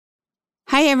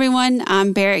Hi everyone,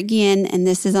 I'm Barrett Guillen and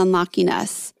this is Unlocking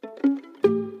Us.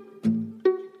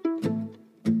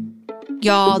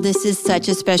 Y'all, this is such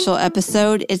a special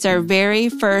episode. It's our very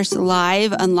first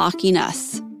live Unlocking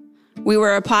Us. We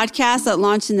were a podcast that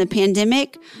launched in the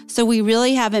pandemic, so we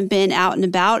really haven't been out and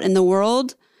about in the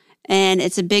world, and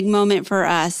it's a big moment for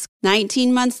us.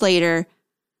 19 months later,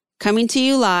 coming to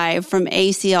you live from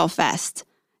ACL Fest.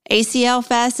 ACL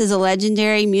Fest is a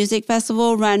legendary music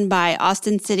festival run by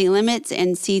Austin City Limits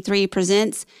and C3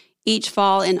 Presents each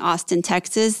fall in Austin,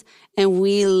 Texas, and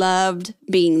we loved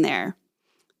being there.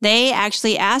 They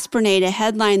actually asked Brené to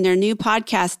headline their new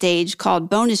podcast stage called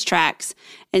Bonus Tracks,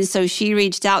 and so she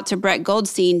reached out to Brett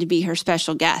Goldstein to be her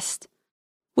special guest.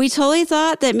 We totally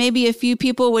thought that maybe a few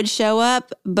people would show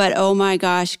up, but oh my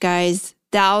gosh, guys,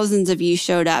 thousands of you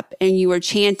showed up and you were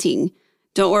chanting.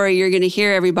 Don't worry, you're going to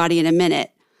hear everybody in a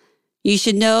minute. You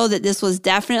should know that this was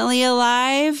definitely a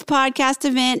live podcast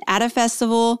event at a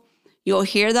festival. You'll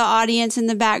hear the audience in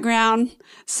the background,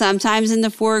 sometimes in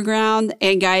the foreground,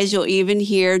 and guys, you'll even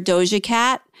hear Doja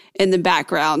Cat in the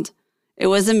background. It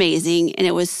was amazing, and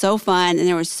it was so fun, and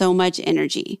there was so much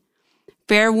energy.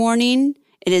 Fair warning,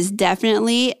 it is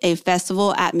definitely a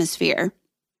festival atmosphere.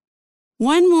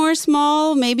 One more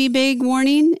small, maybe big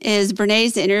warning is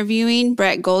Brené's interviewing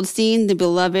Brett Goldstein, the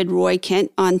beloved Roy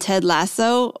Kent, on Ted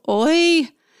Lasso. Oi!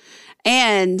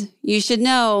 And you should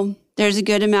know there's a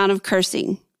good amount of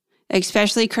cursing,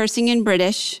 especially cursing in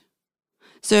British.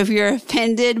 So if you're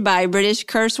offended by British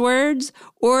curse words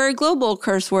or global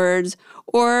curse words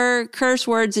or curse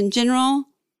words in general,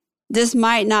 this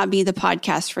might not be the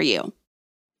podcast for you.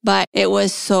 But it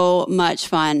was so much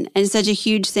fun. And such a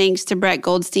huge thanks to Brett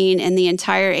Goldstein and the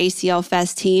entire ACL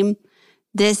Fest team.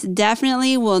 This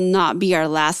definitely will not be our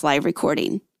last live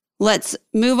recording. Let's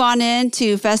move on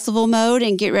into festival mode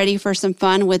and get ready for some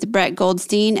fun with Brett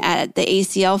Goldstein at the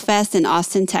ACL Fest in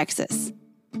Austin, Texas.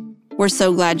 We're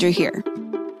so glad you're here.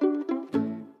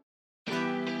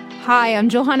 Hi, I'm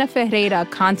Johanna Ferreira,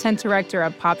 Content Director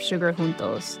at Pop Sugar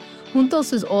Juntos.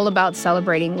 Juntos is all about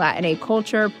celebrating Latina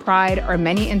culture, pride, our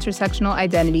many intersectional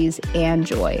identities, and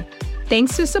joy.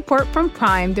 Thanks to support from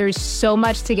Prime, there's so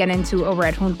much to get into over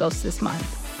at Juntos this month.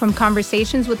 From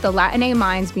conversations with the Latina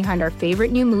minds behind our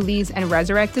favorite new movies and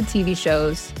resurrected TV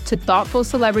shows, to thoughtful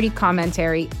celebrity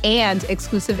commentary and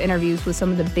exclusive interviews with some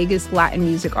of the biggest Latin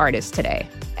music artists today.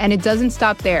 And it doesn't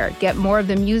stop there. Get more of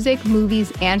the music,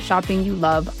 movies, and shopping you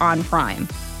love on Prime.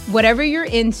 Whatever you're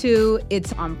into,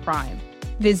 it's on Prime.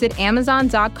 Visit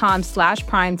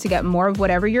Amazon.com/Prime to get more of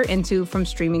whatever you're into, from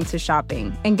streaming to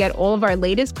shopping, and get all of our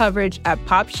latest coverage at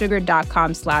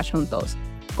popsugar.com/juntos.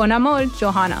 Con amor,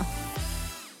 Johanna.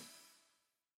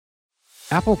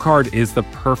 Apple Card is the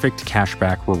perfect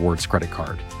cashback rewards credit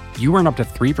card. You earn up to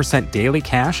 3% daily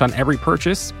cash on every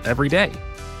purchase every day.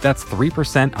 That's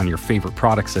 3% on your favorite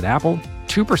products at Apple,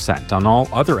 2% on all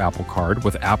other Apple Card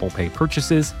with Apple Pay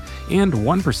purchases, and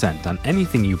 1% on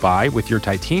anything you buy with your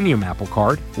titanium Apple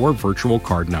Card or virtual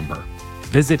card number.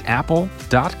 Visit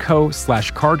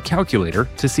apple.co/card calculator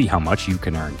to see how much you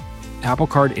can earn. Apple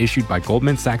Card issued by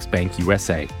Goldman Sachs Bank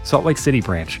USA, Salt Lake City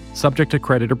branch, subject to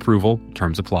credit approval,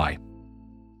 terms apply.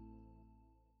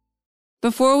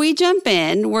 Before we jump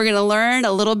in, we're going to learn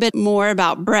a little bit more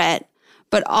about Brett,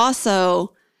 but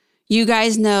also, you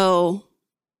guys know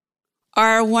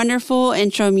our wonderful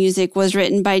intro music was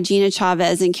written by Gina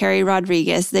Chavez and Carrie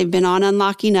Rodriguez. They've been on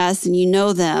Unlocking Us, and you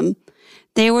know them.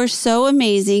 They were so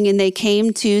amazing, and they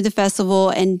came to the festival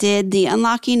and did the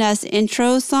Unlocking Us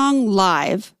intro song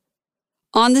live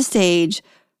on the stage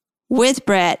with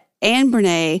Brett and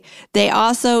Brené. They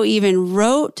also even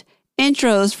wrote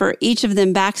intros for each of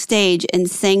them backstage and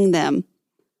sang them.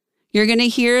 You're going to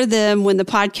hear them when the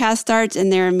podcast starts,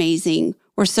 and they're amazing.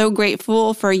 We're so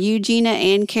grateful for you, Gina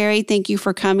and Carrie. Thank you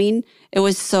for coming. It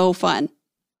was so fun.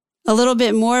 A little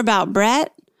bit more about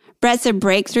Brett. Brett's a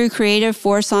breakthrough creative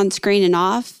force on screen and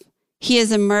off. He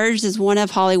has emerged as one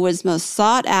of Hollywood's most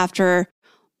sought-after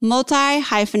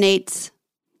multi-hyphenates,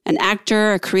 an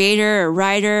actor, a creator, a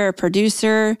writer, a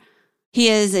producer. He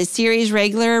is a series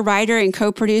regular, writer, and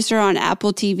co-producer on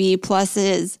Apple TV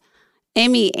Plus's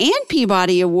Emmy and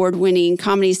Peabody Award-winning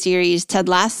comedy series Ted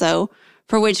Lasso,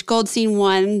 for which Goldstein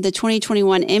won the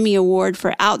 2021 Emmy Award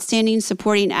for Outstanding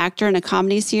Supporting Actor in a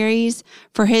Comedy Series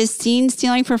for his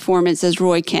scene-stealing performance as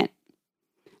Roy Kent,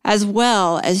 as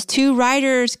well as 2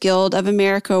 Writers Guild of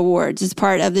America Awards as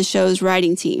part of the show's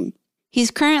writing team.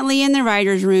 He's currently in the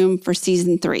writer's room for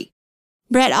season 3.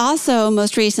 Brett also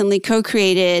most recently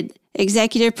co-created,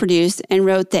 executive produced, and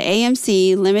wrote the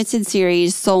AMC limited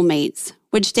series Soulmates,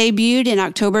 which debuted in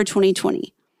October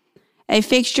 2020. A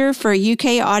fixture for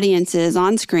UK audiences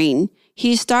on screen,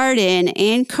 He starred in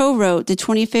and co-wrote the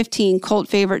 2015 cult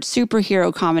favorite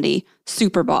superhero comedy,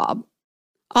 Super Bob.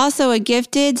 Also a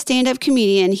gifted stand-up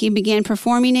comedian, he began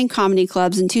performing in comedy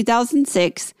clubs in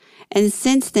 2006, and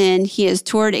since then he has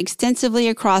toured extensively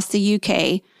across the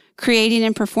UK, creating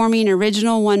and performing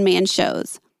original one-man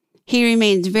shows. He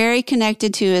remains very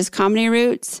connected to his comedy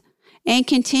roots and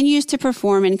continues to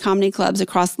perform in comedy clubs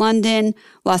across London,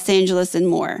 Los Angeles, and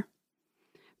more.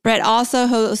 Brett also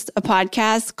hosts a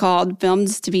podcast called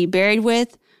Films to be Buried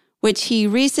With, which he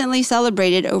recently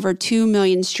celebrated over 2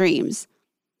 million streams.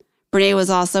 Brené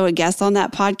was also a guest on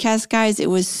that podcast, guys.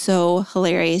 It was so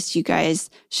hilarious. You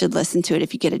guys should listen to it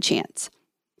if you get a chance.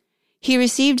 He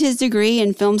received his degree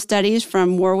in film studies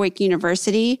from Warwick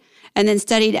University and then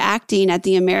studied acting at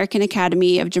the American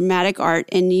Academy of Dramatic Art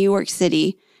in New York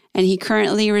City, and he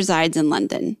currently resides in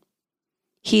London.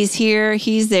 He's here,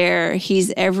 he's there,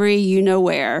 he's every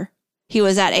you-know-where. He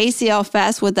was at ACL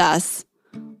Fest with us.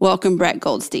 Welcome, Brett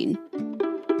Goldstein.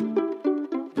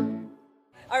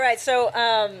 All right, so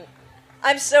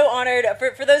I'm so honored.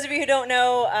 For those of you who don't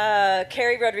know,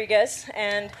 Carrie Rodriguez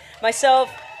and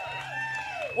myself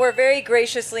were very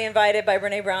graciously invited by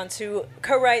Brené Brown to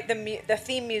co-write the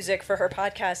theme music for her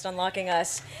podcast, Unlocking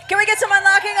Us. Can we get some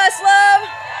Unlocking Us love?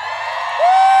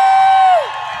 Woo!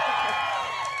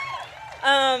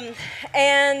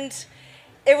 And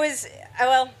it was,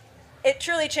 it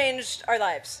truly changed our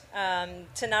lives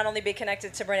to not only be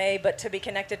connected to Brené, but to be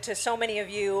connected to so many of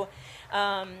you.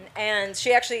 And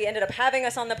she actually ended up having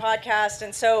us on the podcast.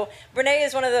 And so Brené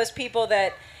is one of those people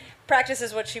that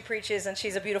practices what she preaches, and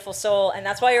she's a beautiful soul. And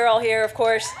that's why you're all here, of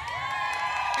course.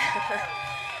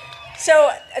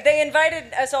 So they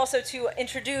invited us also to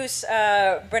introduce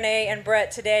Brené and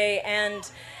Brett today. And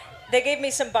they gave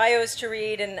me some bios to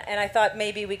read, and I thought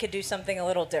maybe we could do something a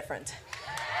little different.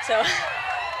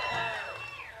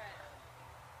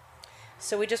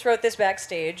 So we just wrote this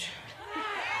backstage.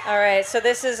 All right, so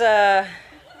this is,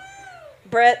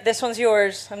 Brett, this one's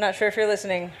yours. I'm not sure if you're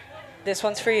listening. This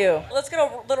one's for you. Let's get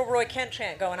a little Roy Kent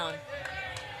chant going on.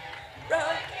 Roy Kent.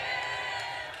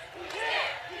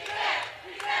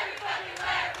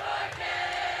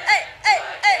 Hey, hey,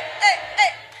 hey, hey,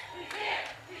 hey.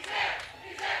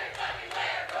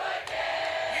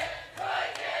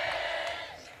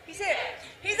 He's here.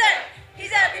 He's there.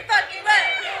 He's every fucking way.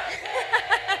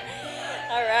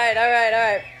 All right, all right, all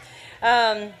right.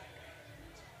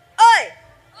 Oi!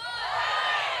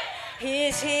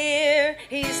 He's here,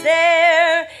 he's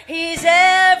there, he's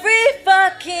every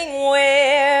fucking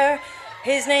where.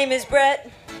 His name is Brett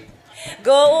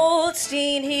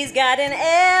Goldstein. He's got an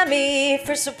Emmy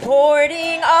for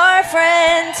supporting our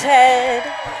friend Ted.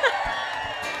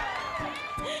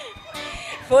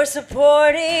 For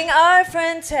supporting our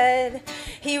friend Ted.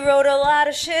 He wrote a lot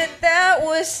of shit that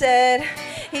was said.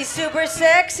 He's super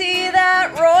sexy,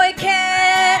 that Roy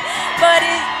Kent.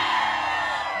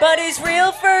 But his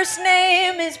real first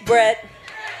name is Brett.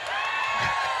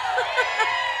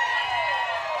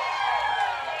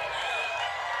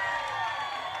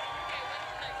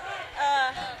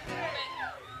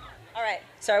 All right,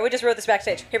 sorry, we just wrote this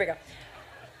backstage. Here we go.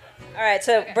 All right,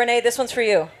 so Brené, this one's for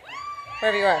you,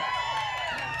 wherever you are.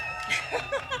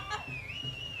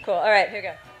 Cool, all right, here we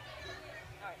go.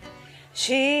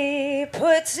 She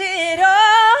puts it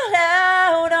all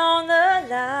out on the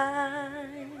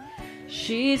line.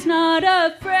 She's not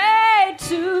afraid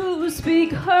to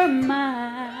speak her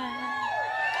mind.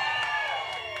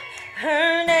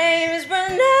 Her name's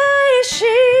Brené,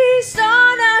 she's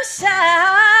on our side.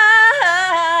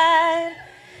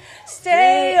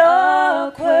 Stay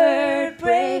awkward,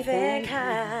 brave and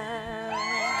kind.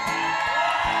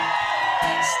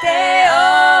 Stay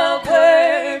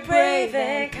awkward, brave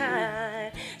and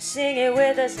kind. Sing it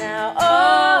with us now.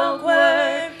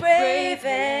 Awkward, brave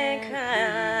and kind.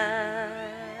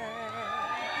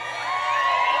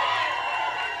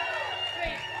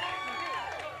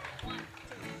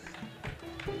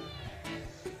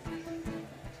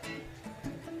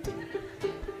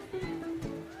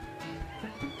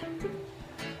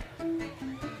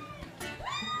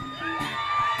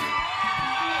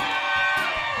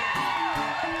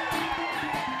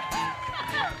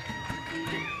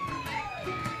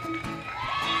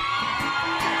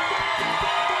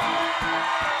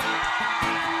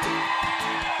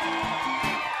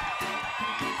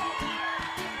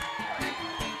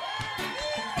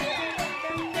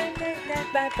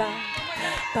 Ba ba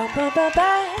ba ba ba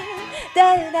ba da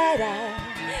da da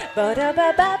ba da ba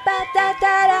ba ba da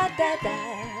da da da da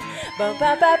ba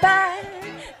ba ba ba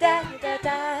da da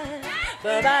da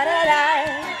ba ba da da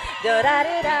da da da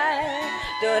da da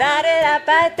da da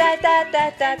ba da da da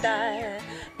da da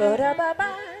ba da ba ba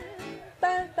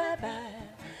ba ba ba.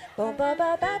 Ba ba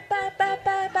ba ba ba ba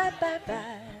ba ba ba ba.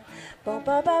 Ba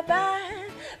ba ba ba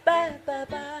ba ba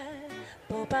ba.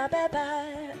 Ba ba ba ba.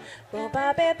 Ba ba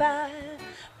ba ba.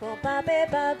 Ba ba ba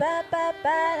ba ba ba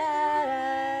ba.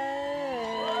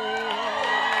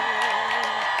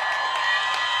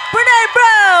 Brené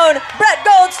Brown, Brett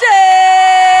Goldstein.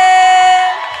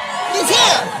 He's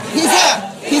here. He's here.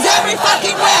 He's every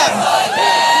fucking where.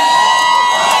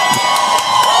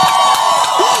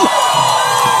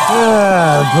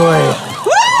 Oh, boy.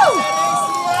 Woo!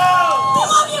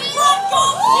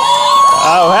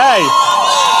 Oh, hey.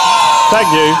 Thank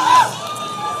you.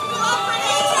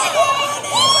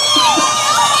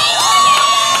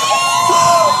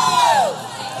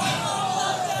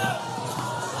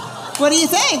 What do you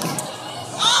think?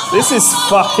 This is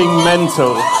fucking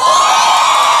mental.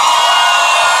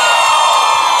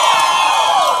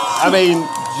 I mean,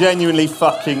 genuinely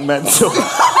fucking mental.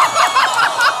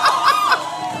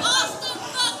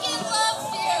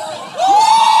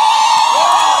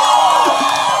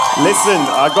 Listen,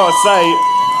 I gotta say,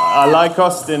 I like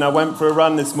Austin. I went for a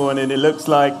run this morning. It looks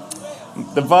like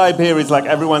the vibe here is like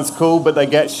everyone's cool, but they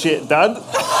get shit done.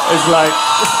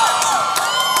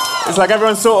 It's like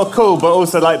everyone's sort of cool, but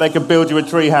also like they could build you a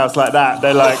treehouse like that.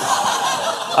 They're like,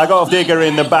 I got a digger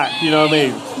in the back, you know what I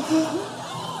mean?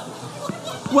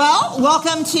 Well,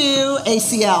 welcome to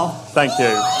ACL. Thank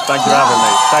you. Thank you for having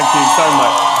me. Thank you so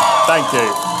much. Thank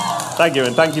you. Thank you,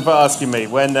 and thank you for asking me.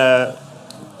 When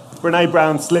Brené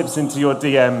Brown slips into your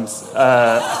DMs,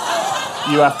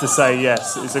 you have to say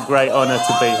yes. It's a great honour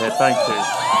to be here. Thank you.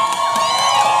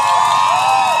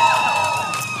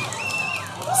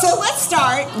 So let's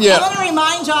start. Yeah. I want to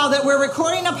remind y'all that we're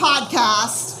recording a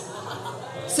podcast.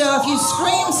 So if you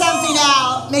scream something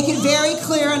out, make it very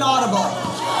clear and audible.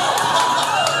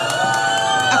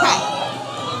 Okay.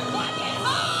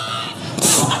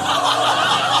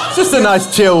 It's just a nice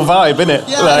chill vibe, isn't it?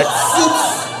 Yeah. Like,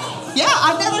 Yeah,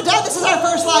 I've never done. This is our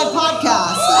first live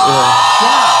podcast.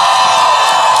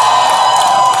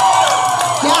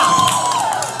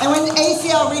 Yeah. And when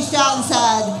ACL reached out and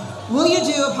said, "Will you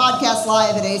do a podcast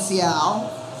live at ACL?"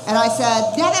 And I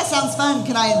said, "Yeah, that sounds fun.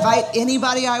 Can I invite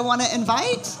anybody I want to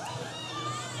invite?"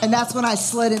 And that's when I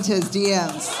slid into his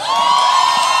DMs.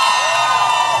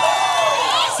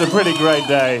 it's a pretty great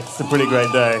day. It's a pretty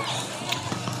great day.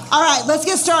 All right, let's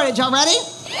get started. Y'all ready?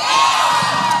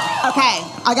 Okay,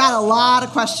 I got a lot of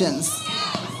questions.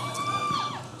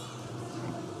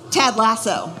 Ted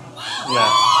Lasso.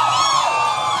 Yeah.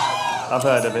 I've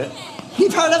heard of it.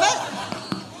 You've heard of it?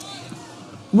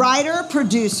 Writer,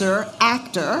 producer,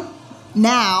 actor,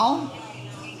 now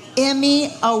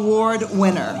Emmy Award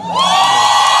winner. Okay.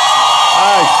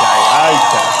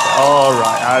 All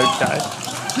right, okay.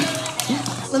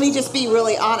 Let me just be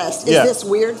really honest. Is Yeah. this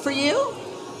weird for you?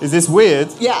 Is this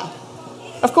weird? Yeah.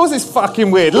 Of course it's fucking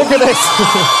weird. Look at this.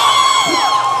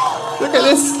 Look at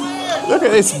this. Look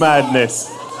at this madness.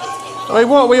 I mean,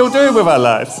 what are we all doing with our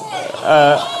lives?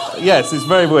 Yes, it's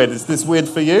very weird. Is this weird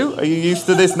for you? Are you used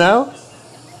to this now?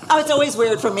 Oh, it's always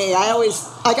weird for me.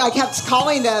 I kept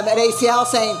calling them at ACL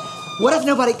saying, what if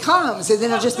nobody comes? And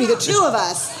then it'll just be the two of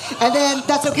us. And then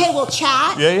that's okay, we'll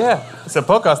chat. Yeah. It's a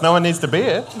podcast. No one needs to be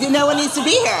here. No one needs to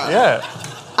be here. Yeah.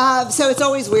 So it's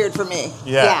always weird for me.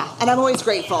 Yeah. And I'm always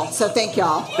grateful. So thank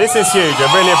y'all. This is huge. I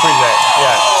really appreciate it.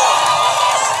 Yeah.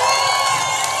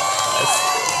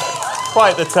 It's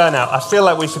quite the turnout. I feel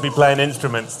like we should be playing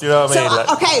instruments. Do you know what I mean?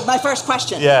 So, okay, my first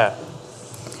question. Yeah.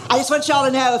 I just want y'all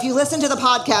to know, if you listen to the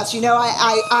podcast, you know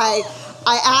I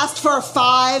asked for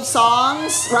 5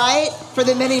 songs, right, for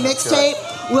the mini mixtape.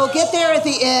 Sure. We'll get there at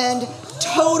the end.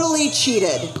 Totally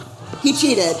cheated. He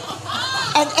cheated.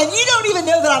 And you don't even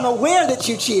know that I'm aware that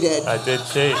you cheated. I did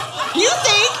cheat. You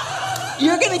think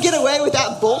you're going to get away with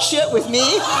that bullshit with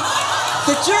me?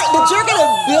 That you're going to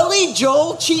Billy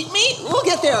Joel cheat me? We'll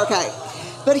get there, okay.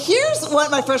 But here's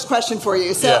my first question for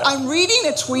you. So yeah. I'm reading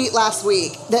a tweet last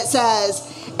week that says,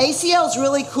 ACL's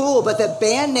really cool, but the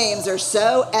band names are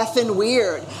so effing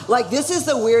weird. Like, this is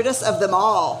the weirdest of them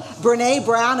all. Brené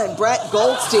Brown and Brett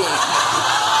Goldstein.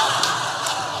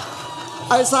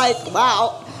 I was like,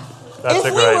 wow. That's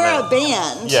if we were a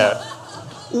band,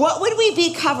 what would we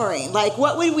be covering? Like,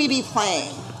 what would we be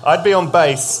playing? I'd be on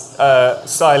bass,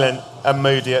 silent and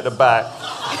moody at the back.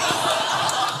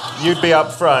 You'd be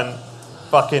up front,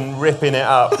 fucking ripping it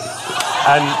up.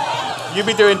 And you'd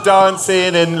be doing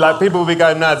dancing and like people would be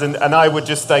going nuts and I would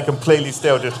just stay completely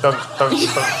still, just don't,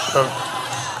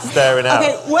 staring out.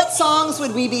 Okay, what songs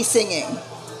would we be singing?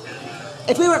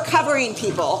 If we were covering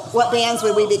people, what bands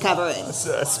would we be covering?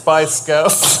 Spice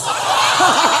Girls.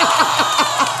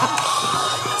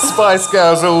 Spice Spice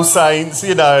Girls, All Saints,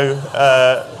 you know.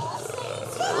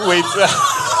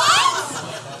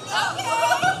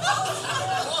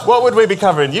 What would we be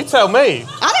covering? You tell me.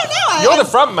 I don't know. You're the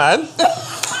front man.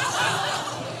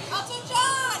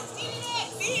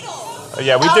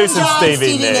 Yeah, we do some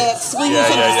Stevie Nicks. We do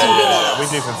some Stevie Nicks. We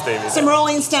do some Stevie Nicks. Some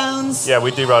Rolling Stones. Yeah, we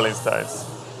do Rolling Stones.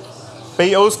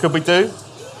 Beatles, could we do?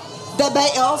 The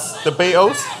Beatles. The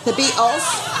Beatles? The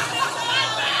Beatles.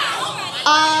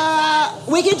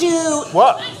 We could do...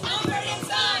 What?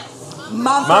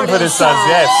 Mumford and Sons,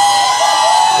 yes.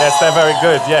 Yes, they're very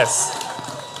good, yes.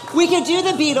 We could do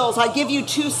the Beatles. I give you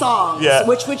 2 songs. Yeah.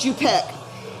 Which would you pick?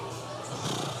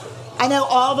 I know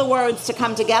all the words to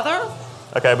come together.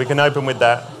 Okay, we can open with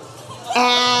that.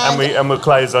 And we'll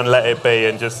close on Let It Be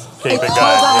and just keep it going.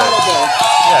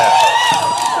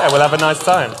 Yeah, we'll have a nice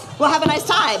time. We'll have a nice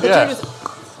time. But Yeah. you're just...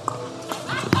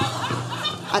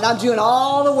 And I'm doing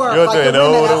all the work. You're like doing the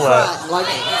women all the up work. front. Like,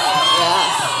 yes.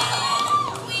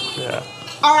 Yeah.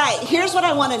 All right, here's what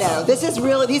I want to know. These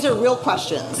are real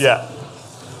questions. Yeah.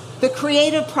 The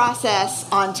creative process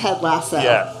on Ted Lasso.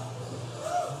 Yeah.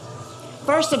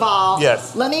 First of all,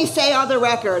 Yes. let me say on the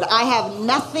record, I have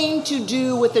nothing to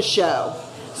do with the show.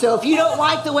 So if you don't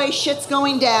like the way shit's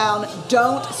going down,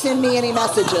 don't send me any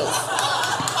messages.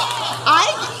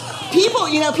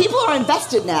 People are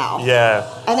invested now. Yeah.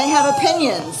 And they have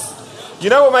opinions. You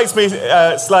know what makes me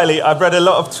slightly... I've read a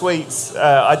lot of tweets.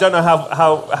 I don't know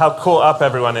how caught up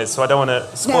everyone is, so I don't want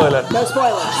to spoil it. No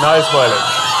spoilers. No spoilers.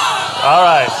 All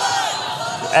right.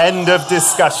 End of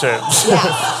discussion.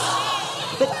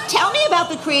 Yes. But tell me about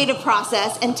the creative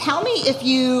process, and tell me if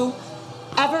you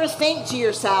ever think to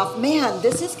yourself, man,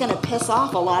 this is going to piss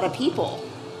off a lot of people.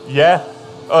 Yeah.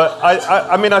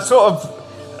 I mean,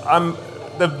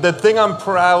 the thing I'm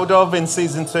proud of in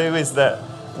season 2 is that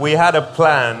we had a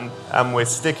plan and we're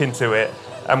sticking to it.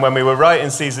 And when we were writing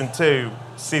season 2,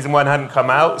 season 1 hadn't come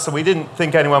out, so we didn't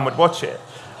think anyone would watch it.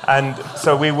 And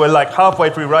so we were like halfway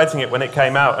through writing it when it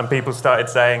came out, and people started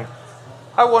saying,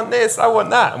 I want this, I want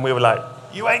that. And we were like,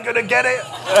 you ain't gonna get it.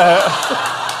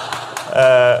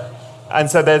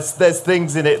 And so there's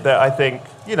things in it that I think,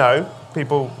 you know,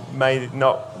 people may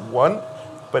not want,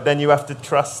 but then you have to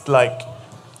trust, like,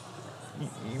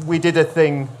 we did a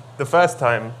thing the first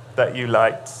time that you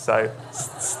liked, so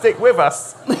stick with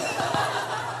us.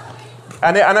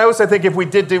 And I also think if we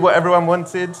did do what everyone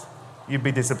wanted, you'd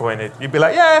be disappointed. You'd be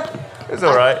like, yeah, it's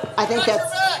all right. I think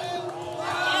that's...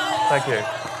 Thank you.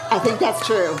 I think that's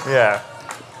true. Yeah.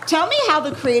 Tell me how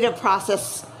the creative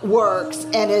process works,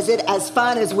 and is it as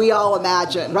fun as we all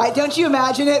imagine, right? Don't you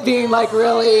imagine it being like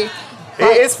really...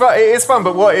 It is fun,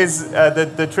 but what is...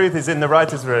 the truth is, in the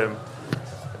writer's room,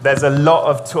 there's a lot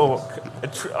of talk.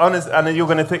 Honest, and you're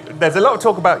going to think... There's a lot of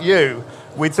talk about you.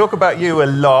 We talk about you a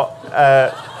lot.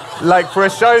 Like, for a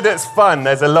show that's fun,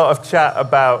 there's a lot of chat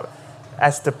about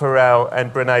Esther Perel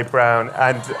and Brené Brown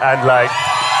and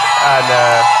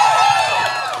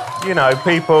you know,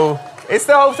 people... It's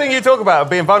the whole thing you talk about,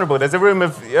 being vulnerable. There's a room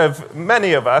of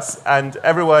many of us, and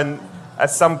everyone,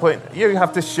 at some point, you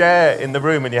have to share in the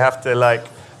room, and you have to, like,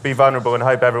 be vulnerable and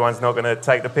hope everyone's not going to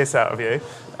take the piss out of you.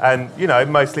 And, you know,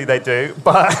 mostly they do.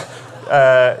 But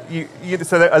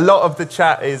so a lot of the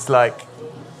chat is, like,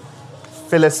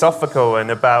 philosophical and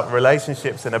about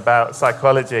relationships and about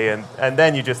psychology, and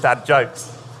then you just add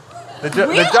jokes. The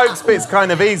jokes bit's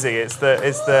kind of easy. It's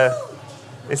the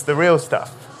real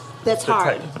stuff. That's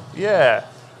hard. Yeah.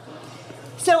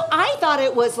 So I thought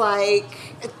it was like,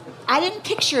 I didn't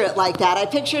picture it like that. I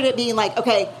pictured it being like,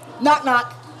 okay, knock,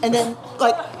 knock, and then,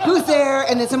 like, who's there?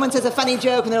 And then someone says a funny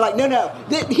joke, and they're like, no,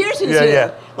 here's who's here.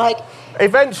 Yeah. Like,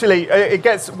 eventually, it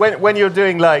gets, when you're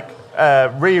doing, like,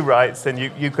 rewrites, and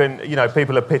you can, you know,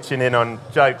 people are pitching in on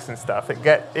jokes and stuff, it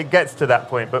gets to that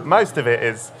point. But most of it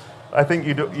is, I think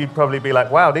you'd probably be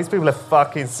like, wow, these people are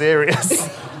fucking serious.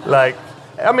 Like,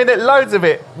 I mean, loads of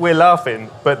it, we're laughing,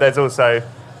 but there's also,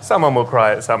 someone will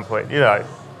cry at some point, you know.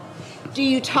 Do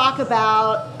you talk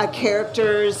about a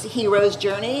character's hero's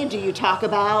journey? Do you talk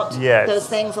about those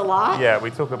things a lot? Yeah,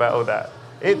 we talk about all that.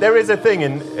 There is a thing,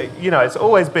 and, you know, it's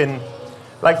always been,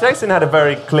 like, Jason had a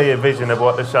very clear vision of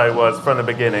what the show was from the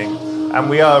beginning, and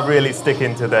we are really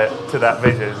sticking to that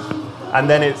vision. And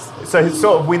then it's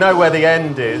sort of, we know where the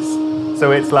end is,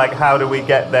 so it's like, how do we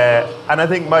get there? And I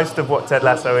think most of what Ted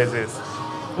Lasso is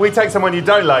we take someone you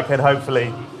don't like, and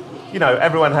hopefully, you know,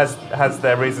 everyone has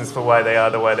their reasons for why they are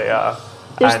the way they are.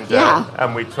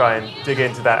 And we try and dig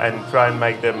into that and try and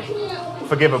make them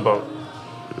forgivable.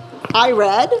 I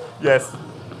read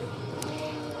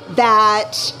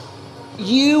that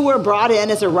you were brought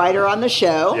in as a writer on the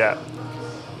show. Yeah.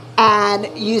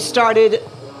 And you started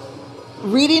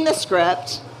reading the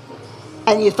script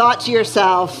and you thought to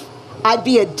yourself, I'd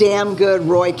be a damn good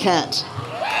Roy Kent?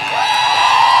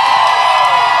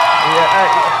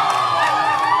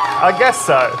 I guess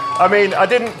so. I mean, I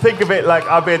didn't think of it like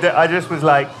I just was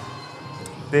like,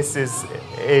 this is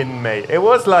in me. It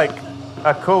was like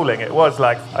a calling. It was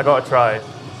like, I got to try.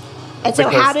 And so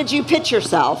how did you pitch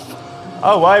yourself?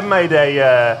 Oh, I made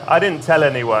I didn't tell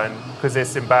anyone because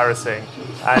it's embarrassing.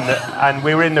 And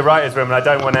we were in the writer's room and I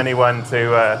don't want anyone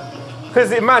to,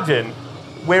 because imagine,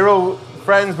 we're all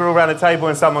friends, we're all around a table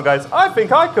and someone goes, I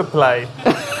think I could play.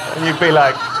 And you'd be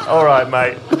like, all right,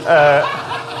 mate.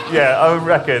 Yeah, I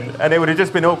reckon. And it would have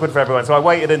just been awkward for everyone. So I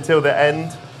waited until the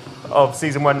end of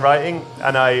season 1 writing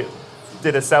and I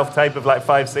did a self-tape of like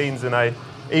 5 scenes and I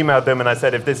emailed them and I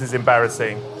said, if this is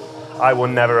embarrassing, I will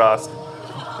never ask.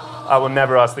 I will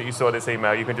never ask that you saw this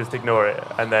email. You can just ignore it.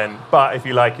 And then, but if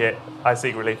you like it, I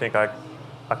secretly think I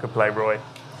could play Roy.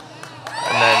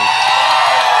 And then,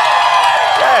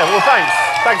 yeah, well, thanks.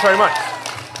 Thanks very much.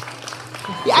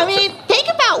 Yeah, I mean, think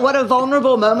about what a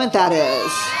vulnerable moment that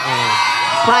is.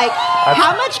 Like,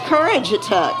 how much courage it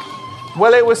took.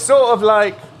 Well, it was sort of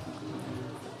like,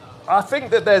 I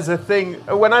think that there's a thing,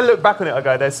 when I look back on it, I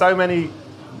go, there's so many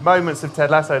moments of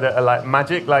Ted Lasso that are like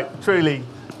magic, like truly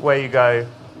where you go,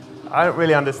 I don't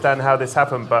really understand how this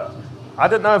happened, but I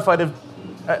don't know if I'd have,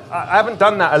 I haven't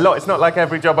done that a lot. It's not like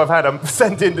every job I've had, I'm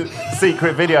sending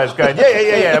secret videos going,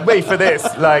 yeah, me for this.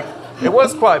 Like, it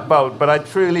was quite bold, but I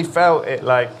truly felt it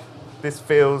like, this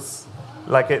feels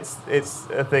like it's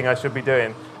a thing I should be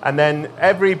doing. And then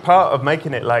every part of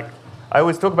making it, like, I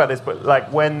always talk about this, but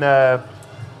like when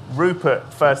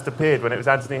Rupert first appeared, when it was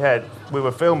Anthony Head, we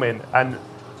were filming, and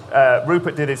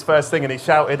Rupert did his first thing and he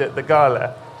shouted at the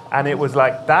gala. And it was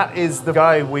like, that is the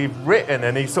guy we've written,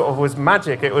 and he sort of was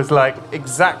magic. It was like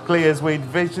exactly as we'd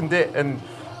visioned it, and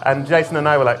Jason and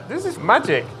I were like, this is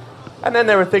magic. And then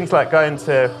there were things like going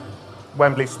to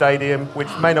Wembley Stadium, which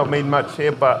may not mean much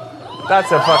here, but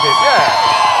that's a fucking,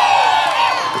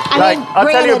 I mean, I'll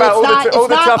tell you about all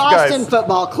the tough guys. It's not Austin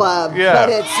Football Club, but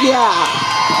it's,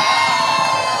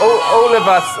 All of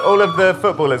us, all of the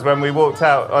footballers, when we walked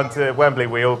out onto Wembley,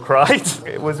 we all cried.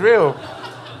 It was real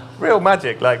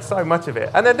magic, like so much of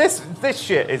it. And then this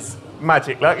shit is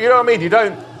magic. Like, you know what I mean? You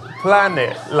don't plan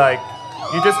it. Like,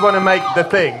 you just want to make the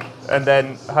thing and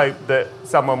then hope that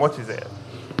someone watches it.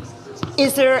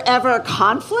 Is there ever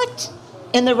conflict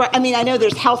in the? I mean, I know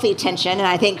there's healthy tension, and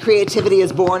I think creativity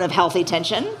is born of healthy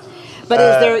tension. But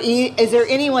is there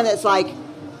anyone that's like,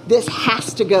 this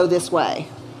has to go this way?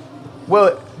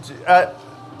 Well,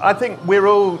 I think we're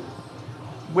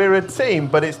a team,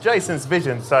 but it's Jason's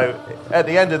vision. So at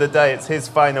the end of the day, it's his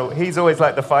final. He's always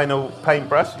like the final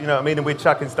paintbrush. You know what I mean? And we're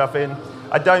chucking stuff in.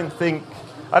 I don't think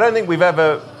we've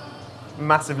ever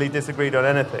massively disagreed on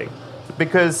anything,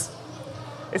 because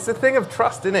it's a thing of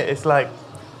trust, innit? It's like,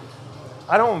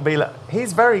 I don't want to be like,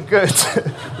 he's very good.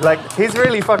 Like, he's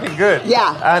really fucking good.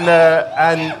 Yeah.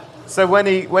 And so when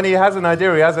he has an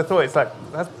idea, he has a thought, it's like,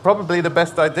 that's probably the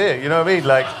best idea. You know what I mean?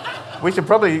 Like, we should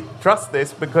probably trust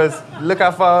this because look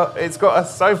how far it's got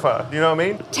us so far. You know what I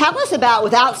mean? Tell us about,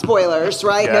 without spoilers,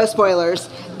 right? Yeah. No spoilers.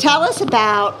 Tell us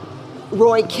about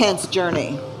Roy Kent's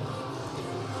journey.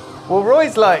 Well,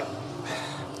 Roy's like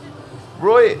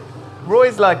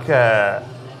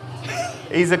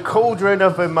he's a cauldron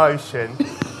of emotion,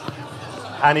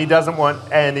 and he doesn't want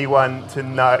anyone to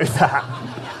know that.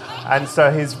 And so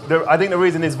I think the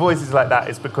reason his voice is like that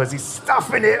is because he's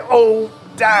stuffing it all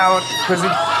down. Because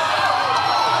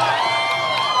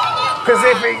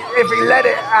if he let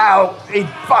it out, he'd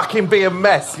fucking be a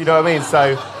mess. You know what I mean?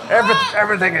 So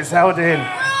everything is held in.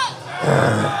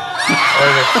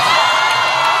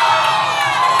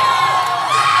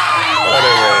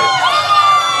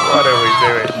 What are we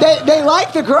doing? They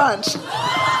like the grunt.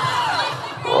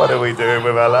 What are we doing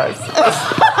with our lives?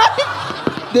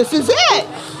 This is it.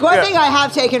 One thing I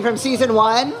have taken from season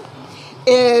 1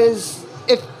 is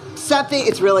if something,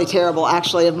 it's really terrible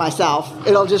actually of myself.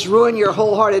 It'll just ruin your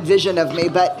wholehearted vision of me.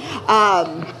 But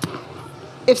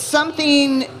if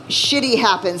something shitty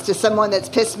happens to someone that's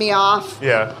pissed me off,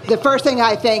 the first thing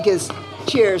I think is,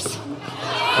 cheers.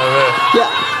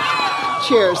 Yeah.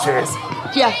 Cheers. Cheers.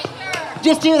 Yeah.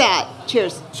 Just do that.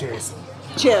 Cheers. Cheers.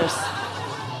 Cheers.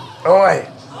 Oi.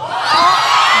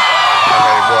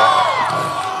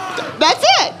 That's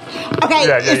it. Okay,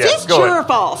 is this true or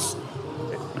false?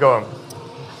 Go on.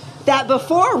 That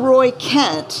before Roy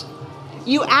Kent,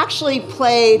 you actually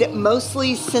played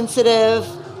mostly sensitive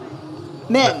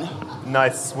men.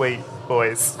 Nice, sweet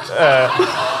boys.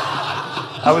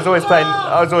 I was always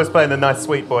playing the nice,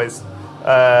 sweet boys.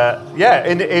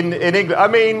 In England. I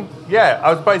mean,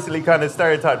 I was basically kind of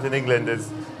stereotyped in England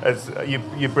as as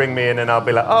you bring me in, and I'll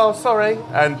be like, oh, sorry,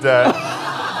 and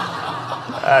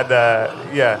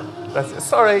yeah,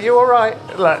 sorry, you all right?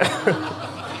 Like,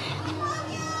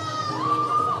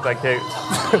 thank you.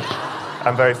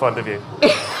 I'm very fond of you.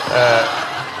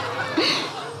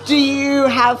 Do you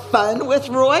have fun with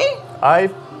Roy? I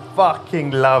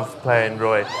fucking love playing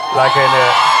Roy. Like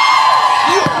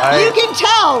you can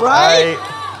tell, right?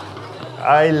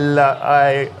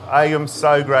 I am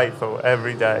so grateful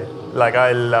every day. Like,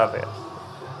 I love it.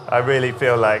 I really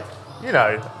feel like, you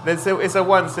know, it's a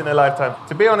once in a lifetime.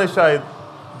 To be on a show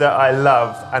that I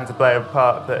love and to play a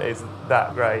part that is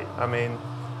that great. I mean,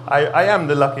 I am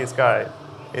the luckiest guy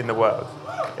in the world.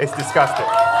 It's disgusting.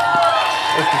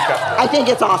 It's disgusting. I think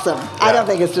it's awesome. Yeah. I don't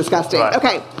think it's disgusting. Right.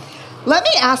 Okay, let me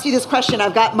ask you this question.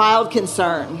 I've got mild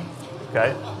concern.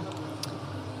 Okay.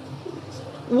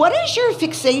 What is your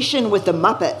fixation with the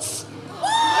Muppets?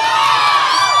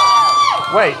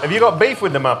 Wait, have you got beef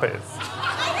with the Muppets?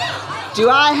 Do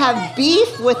I have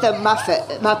beef with the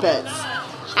Muppets?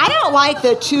 I don't like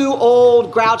the two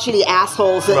old grouchy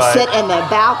assholes that sit in the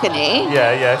balcony.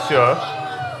 Yeah, sure.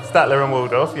 Statler and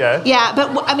Waldorf, yeah. Yeah,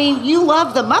 but I mean, you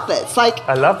love the Muppets. Like,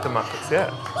 I love the Muppets, yeah.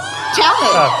 Tell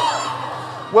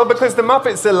me. Well, because the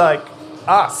Muppets are like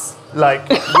us. Like,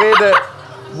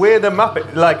 we're the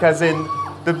Muppet. Like, as in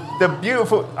the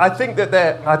beautiful. I think that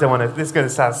they're. I don't want to. This is going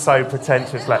to sound so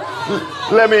pretentious. Like,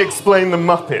 let me explain the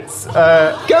Muppets.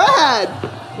 Go ahead.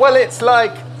 Well, it's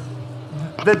like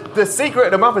the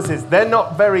secret of the Muppets is they're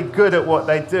not very good at what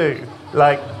they do.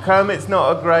 Like, Kermit's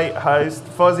not a great host,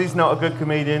 Fozzie's not a good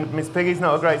comedian, Miss Piggy's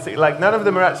not a great singer. Like, none of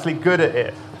them are actually good at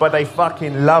it, but they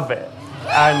fucking love it.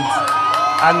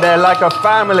 And they're like a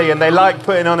family, and they like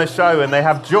putting on a show, and they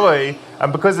have joy,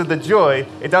 and because of the joy,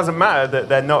 it doesn't matter that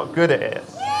they're not good at it.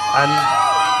 And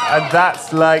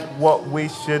that's like what we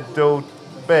should all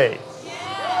be.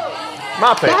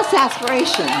 Muppet. That's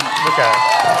aspiration. Okay.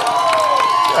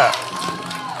 Yeah.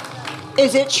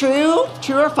 Is it true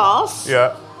or false?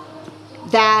 Yeah.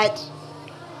 That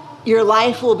your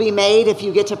life will be made if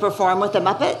you get to perform with the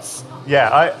Muppets? Yeah,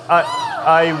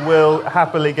 I will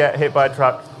happily get hit by a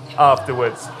truck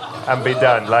afterwards and be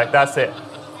done. Like, that's it.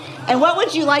 And what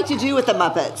would you like to do with the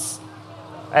Muppets?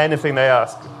 Anything they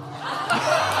ask.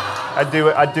 I do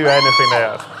anything they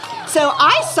ask. So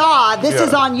I saw, this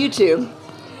is on YouTube,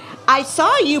 I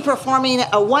saw you performing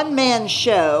a one-man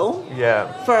show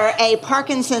for a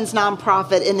Parkinson's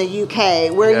nonprofit in the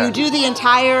UK where you do the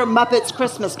entire Muppets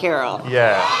Christmas Carol.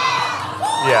 Yeah.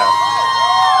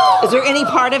 Is there any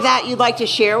part of that you'd like to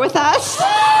share with us?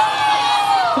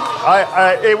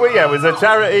 It was a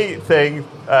charity thing.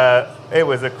 It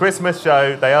was a Christmas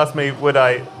show. They asked me,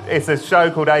 it's a show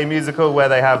called A Musical where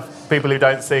they have people who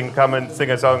don't sing come and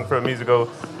sing a song for a musical.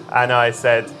 And I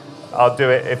said, I'll do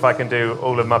it if I can do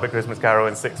all of Muppet Christmas Carol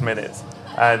in 6 minutes.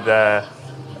 And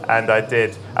I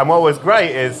did. And what was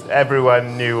great is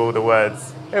everyone knew all the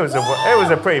words. It was a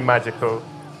magical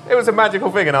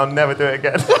thing, and I'll never do it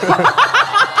again.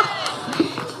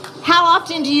 How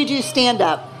often do you do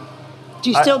stand-up?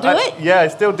 Do you still do it? Yeah, I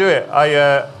still do it.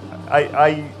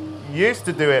 I used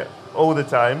to do it all the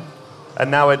time, and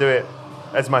now I do it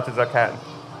as much as I can.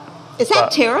 Is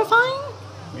that terrifying?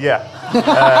 Yeah.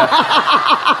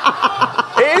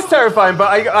 It is terrifying, but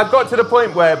I've got to the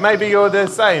point where maybe you're the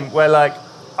same, where like,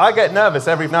 I get nervous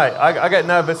every night. I get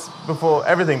nervous before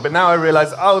everything, but now I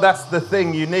realize, that's the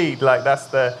thing you need. Like, that's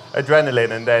the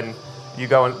adrenaline, and then you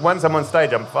go on. Once I'm on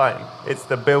stage, I'm fine. It's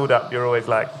the build-up you're always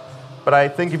like. But I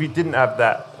think if you didn't have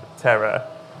that terror,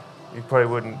 you probably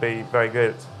wouldn't be very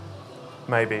good.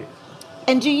 Maybe.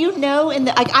 And do you know,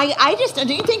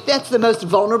 do you think that's the most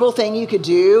vulnerable thing you could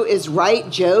do is write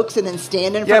jokes and then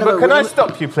stand in front of a room? Yeah, but can I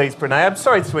stop you, please, Brené? I'm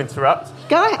sorry to interrupt.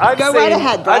 Go ahead. Go right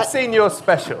ahead, Brett. I've seen your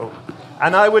special,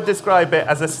 and I would describe it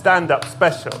as a stand-up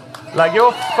special. Like,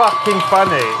 you're fucking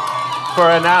funny for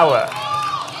an hour.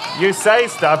 You say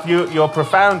stuff, you're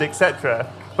profound, etc.,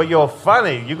 but you're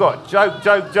funny. You got joke.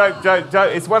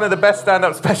 It's one of the best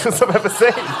stand-up specials I've ever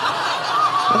seen.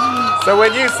 So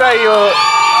when you say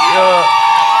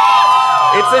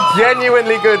it's a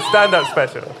genuinely good stand-up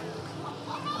special.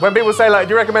 When people say, like,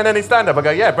 do you recommend any stand-up? I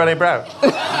go, yeah, Brené Brown.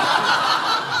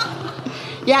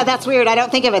 Yeah, that's weird. I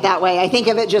don't think of it that way. I think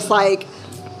of it just like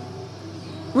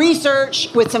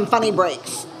research with some funny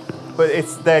breaks. But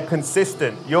they're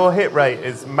consistent. Your hit rate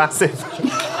is massive.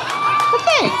 Thanks.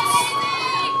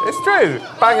 It's true.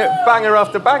 Banger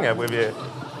after banger with you.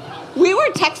 We were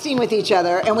texting with each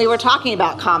other, and we were talking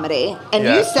about comedy, and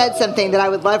you said something that I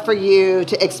would love for you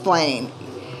to explain.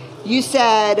 You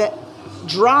said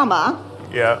drama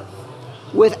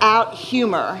without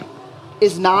humor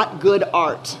is not good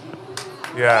art.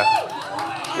 Yeah.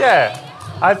 Yeah,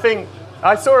 I think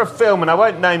I saw a film, and I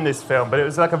won't name this film, but it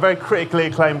was like a very critically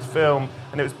acclaimed film,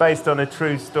 and it was based on a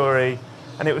true story,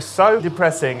 and it was so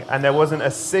depressing, and there wasn't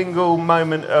a single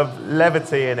moment of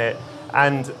levity in it.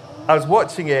 And I was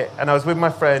watching it, and I was with my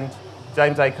friend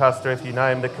James A. Custer, if you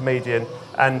know him, the comedian,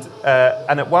 and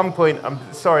at one point, I'm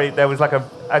sorry, there was like a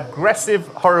aggressive,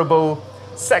 horrible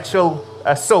sexual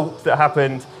assault that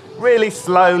happened really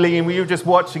slowly, and we were just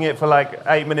watching it for like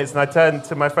 8 minutes, and I turned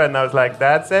to my friend and I was like,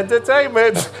 that's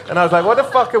entertainment. And I was like, what the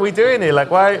fuck are we doing here?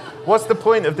 Like, what's the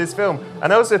point of this film?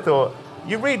 And I also thought,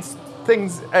 you read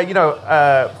things,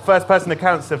 first-person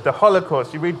accounts of the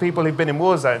Holocaust, you read people who've been in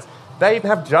war zones, they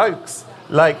have jokes.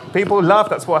 Like, people laugh,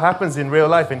 that's what happens in real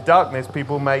life. In darkness,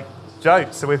 people make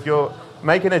jokes. So if you're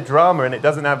making a drama and it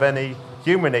doesn't have any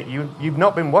humor in it, you've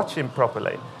not been watching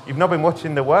properly. You've not been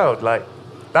watching the world. Like,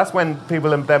 that's when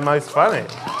people are their most funny.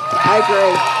 I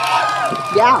agree.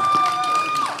 Yeah.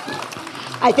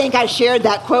 I think I shared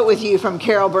that quote with you from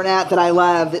Carol Burnett that I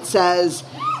love that says,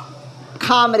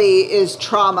 comedy is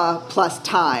trauma plus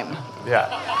time. Yeah.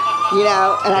 You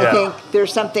know, and I think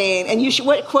there's something, and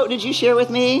what quote did you share with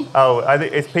me? Oh, I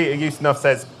think it's Peter Ustinov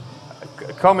says,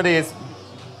 comedy is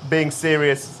being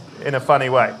serious in a funny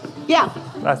way. Yeah.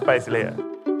 That's basically it.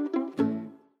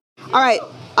 All right.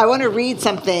 I want to read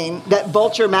something that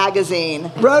Vulture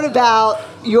magazine wrote about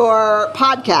your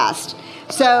podcast.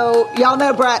 So, y'all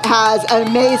know Brett has an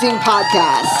amazing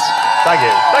podcast. Thank you.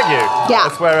 Yeah.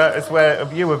 It's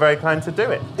where you were very kind to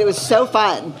do it. It was so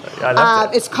fun. I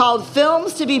loved it. It's called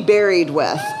Films to be Buried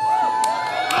With.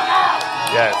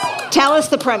 Yes. Tell us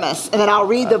the premise, and then I'll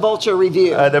read the Vulture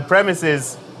review. The premise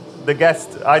is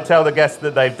I tell the guest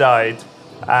that they've died,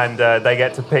 and they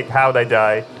get to pick how they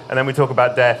die, and then we talk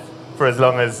about death for as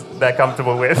long as they're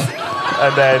comfortable with.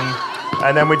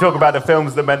 and then we talk about the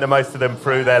films that meant the most to them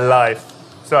through their life.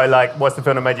 So what's the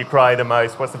film that made you cry the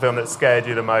most? What's the film that scared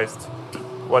you the most?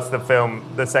 What's the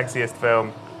sexiest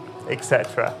film,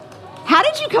 etc. How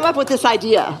did you come up with this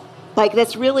idea? Like,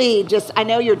 that's really just, I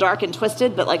know you're dark and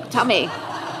twisted, but tell me.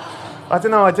 I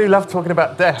don't know, I do love talking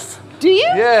about death. Do you?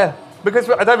 Yeah, because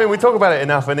I don't think we talk about it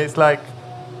enough, and it's like,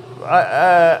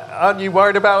 aren't you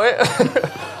worried about it?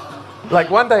 Like,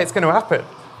 one day it's going to happen.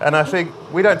 And I think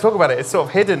we don't talk about it. It's sort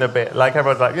of hidden a bit. Like,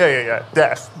 everyone's like, yeah,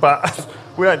 death. But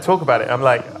we don't talk about it. I'm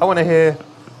like, I want to hear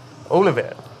all of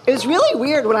it. It was really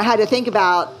weird when I had to think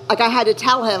about, I had to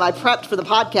tell him, I prepped for the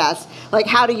podcast,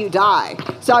 how do you die?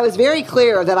 So I was very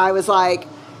clear that I was like,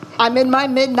 I'm in my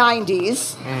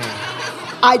mid-90s.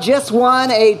 I just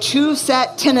won a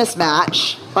 2-set tennis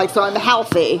match, so I'm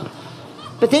healthy.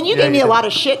 But then you gave me a lot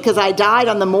of shit because I died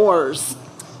on the moors.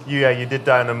 Yeah, you did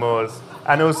die on the moors.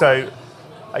 And also,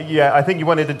 I think you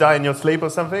wanted to die in your sleep or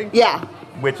something? Yeah.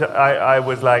 Which I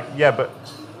was like, yeah, but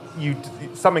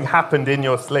something happened in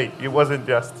your sleep. It wasn't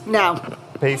just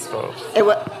peaceful. It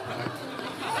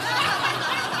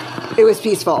was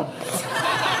peaceful.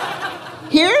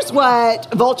 Here's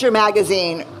what Vulture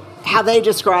magazine, how they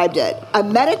described it. A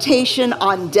meditation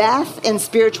on death and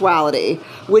spirituality,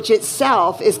 which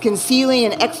itself is concealing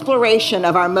an exploration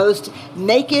of our most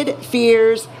naked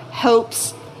fears,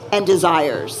 hopes, and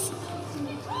desires.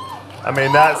 I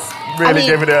mean, that's really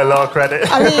giving it a lot of credit.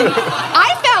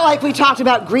 I felt like we talked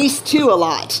about Grease 2 a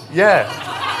lot.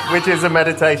 Yeah, which is a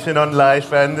meditation on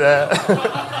life and...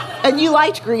 And you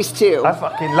liked Grease 2. I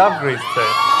fucking love Grease 2.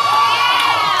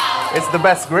 It's the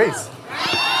best Grease.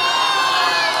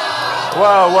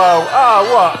 Whoa, oh,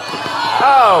 what?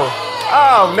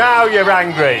 Oh, now you're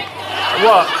angry.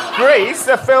 What? Grease,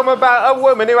 a film about a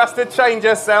woman who has to change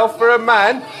herself for a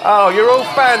man? Oh, you're all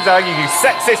fans, are you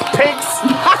sexist pigs?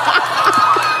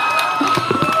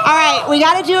 All right, we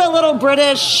got to do a little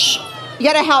British. You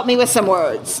got to help me with some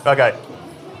words. Okay.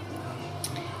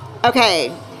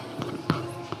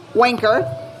 Wanker.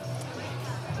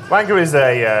 Wanker is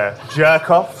a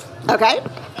jerk-off. Okay.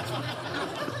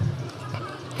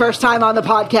 First time on the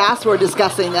podcast, we're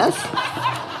discussing this.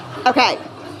 Okay.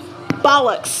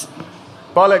 Bollocks.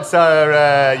 Bollocks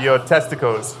are your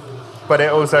testicles, but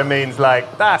it also means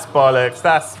that's bollocks,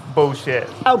 that's bullshit.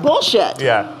 Oh, bullshit.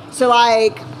 Yeah. So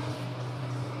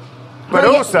But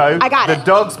also, I got the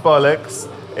dog's bollocks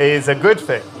is a good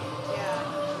thing.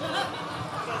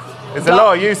 There's a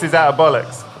lot of uses out of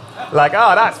bollocks.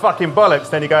 That's fucking bollocks.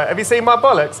 Then you go, have you seen my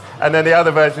bollocks? And then the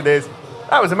other version is,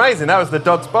 that was amazing, that was the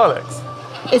dog's bollocks.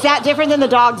 Is that different than the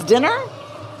dog's dinner?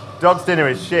 Dog's dinner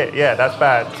is shit, yeah, that's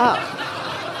bad. Oh.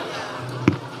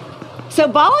 So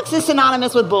bollocks is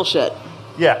synonymous with bullshit?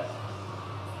 Yeah.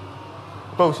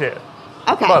 Bullshit.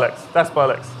 Okay. Bollocks, that's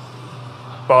bollocks.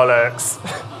 Bollocks.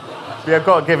 You've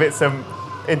got to give it some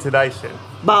intonation.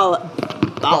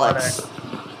 Bollocks.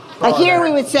 Like here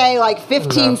we would say like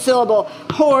 15-syllable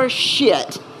horse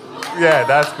shit. Yeah,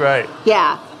 that's great.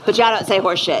 Yeah, but y'all don't say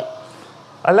horse shit.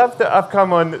 I love that I've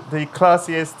come on the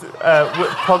classiest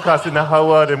podcast in the whole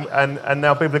world, and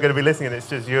now people are going to be listening, and it's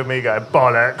just you and me going,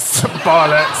 bollocks,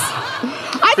 bollocks.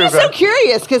 I'm just so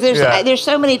curious, because there's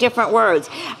so many different words.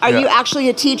 Are you actually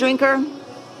a tea drinker?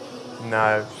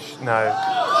 No.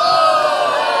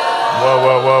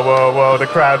 Whoa, the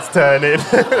crowd's turning.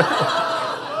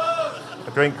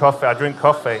 I drink coffee.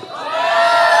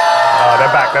 Oh,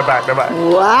 they're back.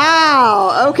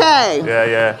 Wow, okay.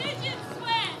 Yeah.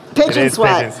 Pigeon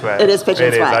sweat. It is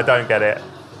pigeon sweat. I don't get it.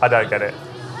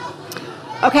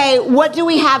 Okay, what do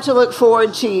we have to look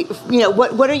forward to?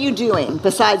 What are you doing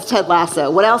besides Ted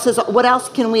Lasso? Where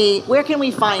can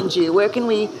we find you? Where can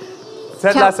we...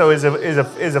 Ted Lasso is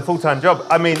a full-time job.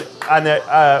 I mean, and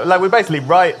we basically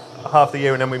write half the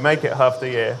year and then we make it half the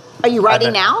year. Are you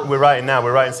writing now? We're writing now.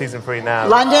 We're writing season 3 now.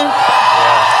 London?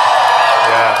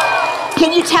 Yeah.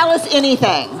 Can you tell us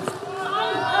anything?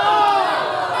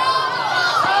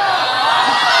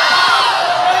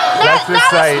 Let's just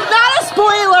say... Not a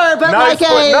spoiler, but no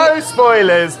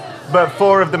spoilers, but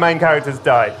 4 of the main characters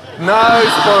die. No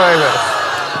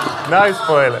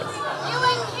spoilers.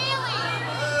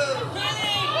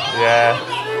 Yeah,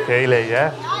 Keely,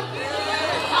 yeah.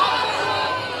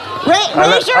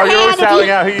 Raise your hand. You're all shouting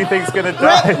out who you think's gonna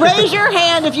die. Raise your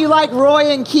hand if you like Roy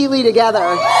and Keely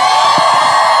together.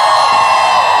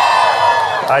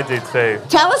 I do too.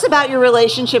 Tell us about your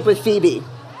relationship with Phoebe.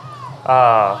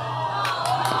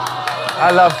 I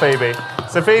love Phoebe.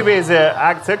 So Phoebe is an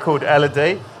actor called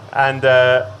Elodie, and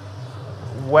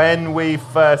when we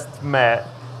first met,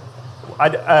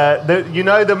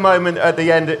 the moment at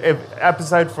the end of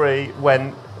episode 3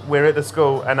 when we're at the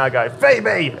school and I go,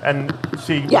 Phoebe! And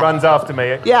she runs after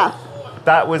me. Yeah.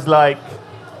 That was like,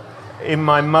 in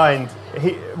my mind,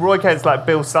 Roy Kent's like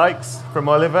Bill Sykes from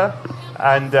Oliver,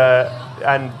 and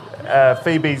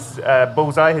Phoebe's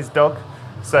Bullseye, his dog.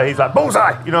 So he's like,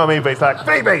 Bullseye! You know what I mean? But he's like,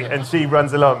 Phoebe! And she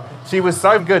runs along. She was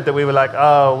so good that we were like,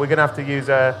 oh, we're going to have to use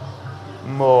her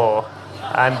more.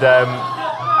 And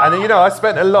I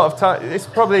spent a lot of time. It's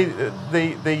probably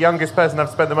the youngest person I've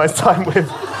spent the most time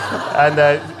with.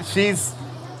 And she's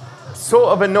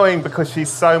sort of annoying because she's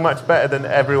so much better than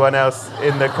everyone else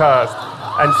in the cast.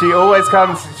 And she always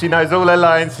comes, she knows all her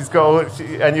lines, she's got all,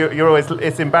 and you're always,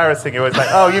 it's embarrassing. You're always like,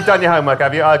 oh, you've done your homework,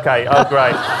 have you? Okay, oh,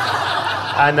 great.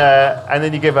 And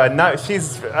then you give her, no,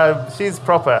 she's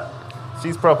proper.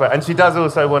 She's proper. And she does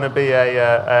also want to be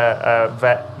a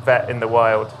vet in the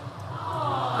wild.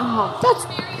 Oh,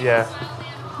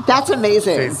 that's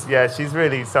amazing. She's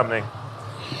really something.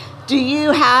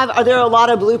 Are there a lot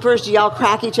of bloopers? Do y'all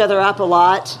crack each other up a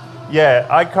lot? Yeah,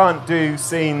 I can't do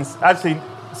scenes. Actually,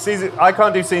 I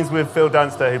can't do scenes with Phil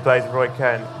Dunster, who plays Roy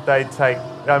Kent.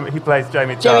 He plays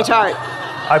Jamie Tart.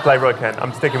 I play Roy Kent.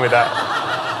 I'm sticking with that.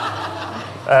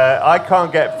 I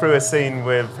can't get through a scene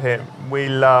with him. We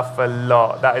laugh a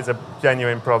lot. That is a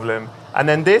genuine problem. And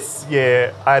then this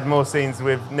year, I had more scenes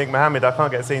with Nick Mohammed. I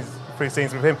can't get through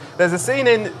scenes with him. There's a scene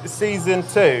in season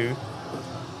 2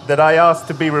 that I asked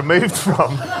to be removed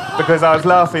from because I was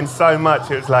laughing so much.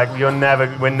 It was like, we're never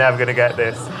going to get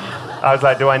this. I was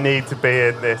like, do I need to be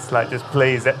in this? Like, just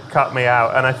please cut me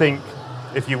out. And I think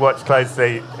if you watch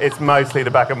closely, it's mostly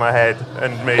the back of my head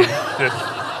and me just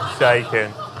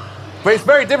shaking. But it's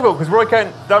very difficult because Roy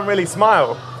Kent doesn't really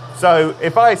smile. So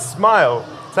if I smile,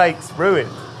 take's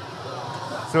ruined.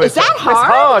 So is that hard? It's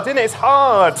hard, isn't it? It's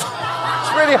hard.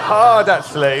 It's really hard,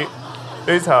 actually.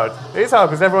 It is hard. It is hard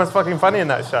because everyone's fucking funny in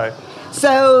that show.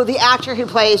 So the actor who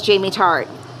plays Jamie Tart.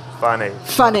 Funny.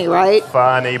 Funny, right?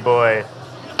 Funny boy.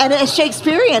 And a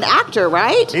Shakespearean actor,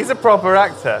 right? He's a proper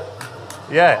actor.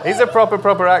 Yeah, he's a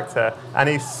proper actor. And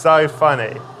he's so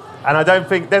funny. And I don't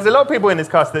think... There's a lot of people in this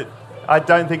cast that I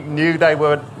don't think knew they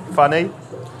were funny.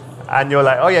 And you're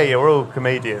like, oh yeah, you're all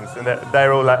comedians. And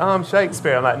they're all like, oh, I'm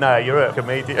Shakespeare. I'm like, no, you're a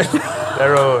comedian.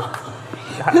 They're all...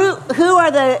 Who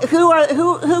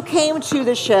came to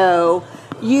the show?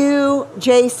 You,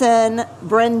 Jason,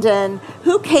 Brendan.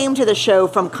 Who came to the show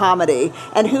from comedy,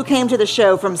 and who came to the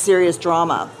show from serious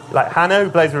drama? Like Hannah,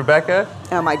 who plays Rebecca.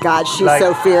 Oh my God, she's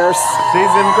so fierce.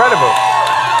 She's incredible.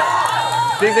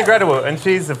 She's incredible, and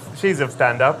she's of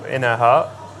stand-up in her heart.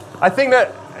 I think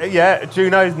that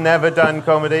Juno's never done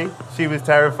comedy. She was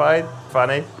terrified.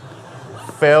 Funny.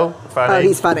 Phil, funny. Oh,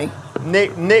 he's funny.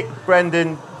 Nick,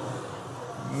 Brendan,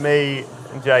 me,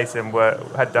 and Jason were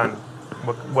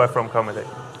from comedy.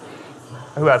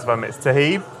 Who else have I missed?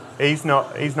 Tahib. He's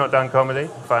not done comedy.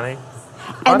 Funny.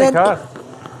 And then, cast.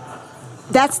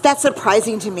 That's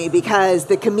surprising to me because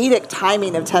the comedic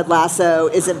timing of Ted Lasso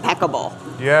is impeccable.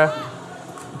 Yeah.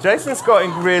 Jason's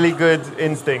got really good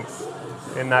instincts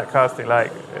in that casting.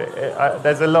 Like,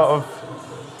 there's a lot of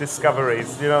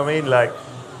discoveries, you know what I mean? Like,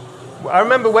 I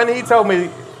remember when he told me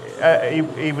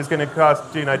he was going to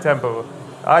cast Juno Temple,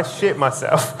 I shit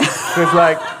myself. Because,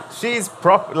 like, she's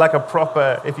like a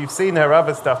proper, if you've seen her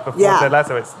other stuff before Ted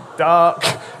Lasso, it's dark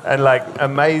and, like,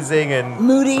 amazing and...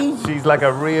 moody. She's like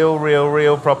a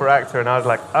real proper actor. And I was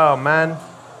like, oh, man,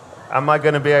 am I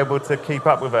going to be able to keep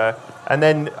up with her? And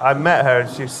then I met her and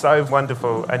she's so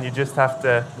wonderful. And you just have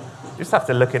to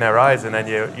look in her eyes and then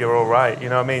you're all right. You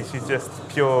know what I mean? She's just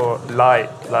pure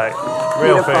light, like,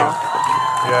 real Beautiful. thing.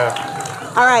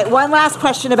 Yeah. All right, one last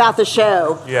question about the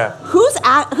show. Yeah. Who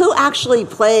actually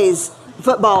plays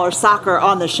football or soccer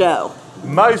on the show?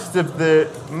 Most of the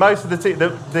team,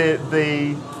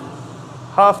 the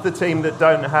half the team that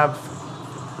don't have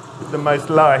the most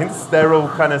lines, they're all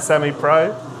kind of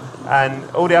semi-pro, and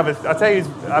all the others. I tell you,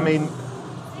 I mean,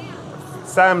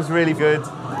 Sam's really good.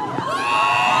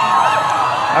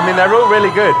 I mean, they're all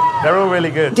really good. They're all really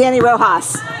good. Danny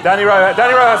Rojas. Danny Rojas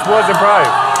was a pro.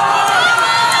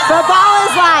 Football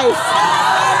is life.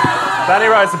 Danny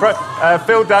Rojas, a pro.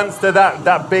 Phil Dunster,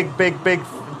 that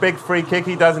big free kick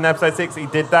he does in episode 6, he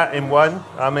did that in 1.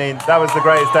 I mean, that was the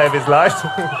greatest day of his life.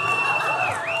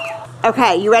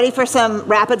 Okay, you ready for some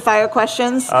rapid fire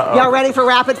questions? Uh-oh. Y'all ready for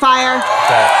rapid fire?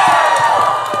 Okay.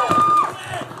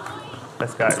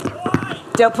 Let's go.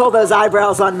 Don't pull those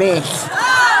eyebrows on me.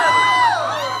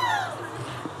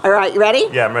 All right, you ready?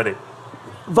 Yeah, I'm ready.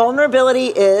 Vulnerability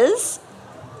is?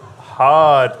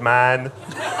 Hard, man.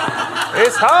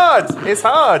 It's hard.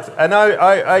 And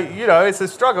I you know, it's a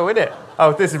struggle, isn't it?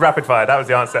 Oh, this is rapid fire. That was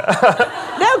the answer.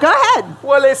 No, go ahead.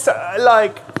 Well, it's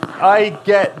like, I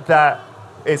get that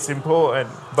it's important,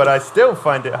 but I still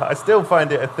find it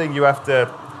a thing you have to,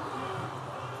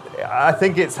 I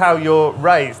think it's how you're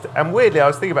raised. And weirdly, I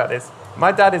was thinking about this.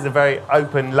 My dad is a very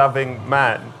open, loving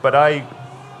man, but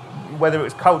whether it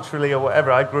was culturally or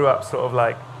whatever, I grew up sort of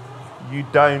like,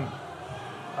 I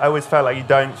always felt like you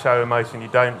don't show emotion, you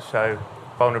don't show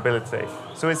vulnerability.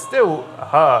 So it's still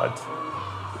hard,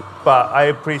 but I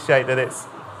appreciate that it's,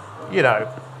 you know,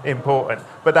 important.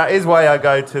 But that is why I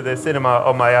go to the cinema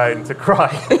on my own to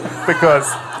cry, because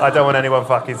I don't want anyone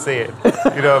fucking see it.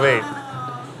 You know what I mean?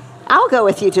 I'll go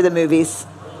with you to the movies.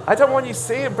 I don't want you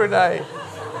seeing Brené.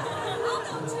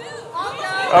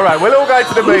 All right, we'll all go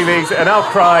to the movies and I'll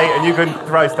cry and you can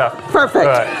throw stuff. Perfect.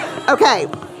 All right. Okay,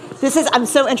 I'm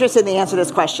so interested in the answer to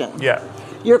this question. Yeah.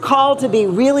 You're called to be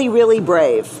really, really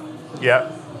brave.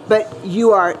 Yeah. But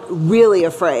you are really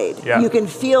afraid. Yeah. You can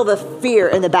feel the fear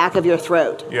in the back of your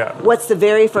throat. Yeah. What's the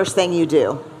very first thing you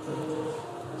do?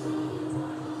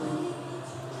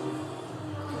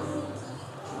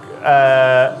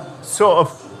 Sort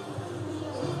of,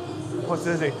 what's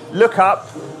it? Look up,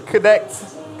 connect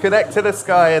to the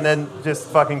sky, and then just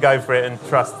fucking go for it and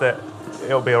trust that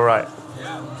it'll be all right.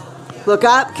 Look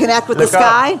up, connect with the Look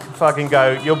sky. up, fucking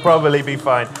go. You'll probably be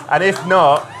fine. And if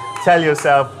not, tell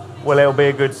yourself, well, it'll be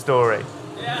a good story.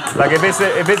 Like if it's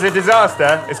a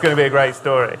disaster, it's going to be a great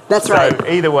story. That's right. So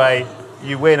either way,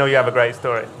 you win or you have a great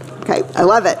story. Okay, I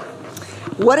love it.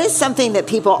 What is something that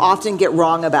people often get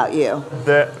wrong about you?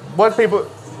 The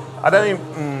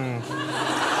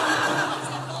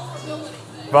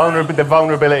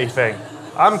vulnerability thing.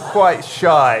 I'm quite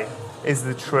shy, is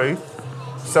the truth.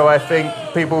 So I think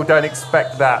people don't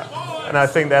expect that. And I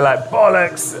think they're like,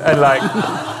 bollocks, and like,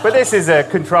 but this is a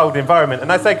controlled environment.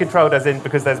 And I say controlled as in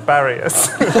because there's barriers.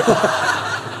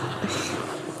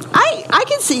 I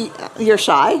can see you're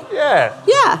shy. Yeah.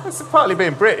 Yeah. It's partly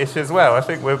being British as well. I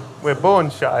think we're born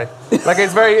shy. Like,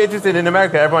 it's very interesting in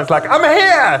America. Everyone's like, I'm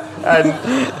here! And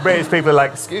British people are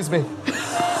like, excuse me.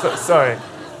 Sorry.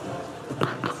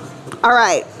 All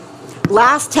right.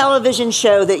 Last television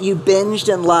show that you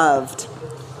binged and loved.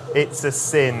 It's a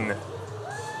Sin.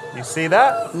 You see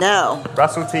that? No.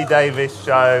 Russell T. Davies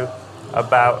show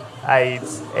about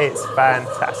AIDS. It's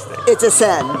fantastic. It's a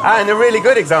sin. And a really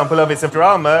good example of it's a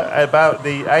drama about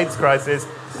the AIDS crisis,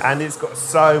 and it's got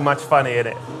so much funny in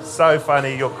it. So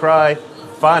funny, you'll cry.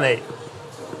 Funny.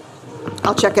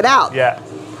 I'll check it out. Yeah.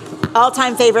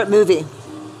 All-time favorite movie?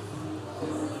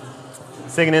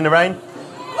 Singing in the Rain?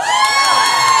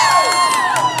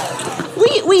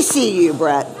 We see you,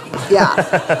 Brett. Yeah.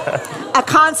 A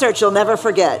concert you'll never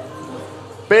forget.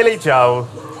 Billy Joel,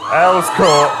 Earl's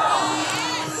Court,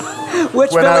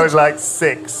 when I was like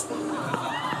 6.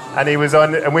 And he was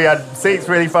on, and we had seats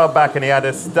really far back, and he had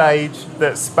a stage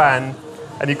that spanned,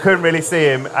 and you couldn't really see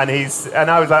him, and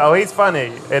I was like, oh, he's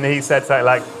funny. And he said something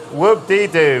like,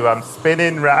 whoop-dee-doo, I'm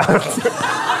spinning round.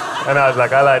 And I was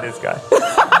like, I like this guy.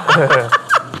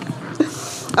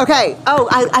 Okay. Oh,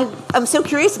 I'm so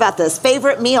curious about this.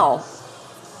 Favorite meal?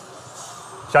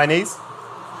 Chinese?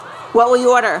 What will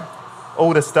you order?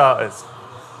 All the starters.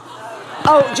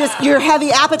 Oh, just your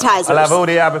heavy appetizers. I'll have all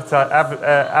the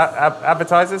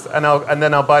appetizers, and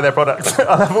then I'll buy their products.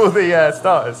 I'll have all the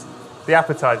starters. The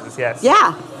appetizers, yes.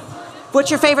 Yeah. What's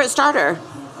your favorite starter?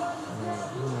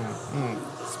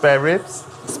 Spare ribs.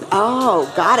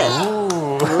 Oh, got it.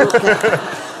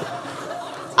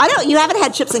 Okay. You haven't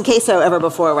had chips and queso ever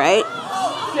before, right?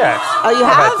 Yes. Oh, you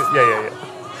have? Yeah.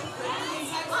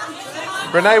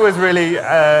 Brené was really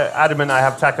adamant I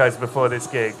have tacos before this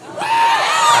gig.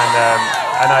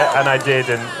 And I did,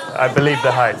 and I believe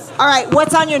the hype. All right,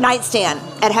 what's on your nightstand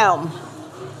at home?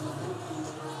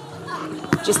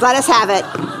 Just let us have it.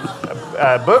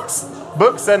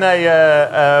 Books, and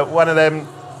a one of them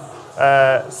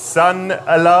sun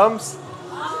alarms.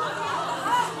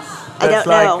 I don't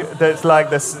know. That's like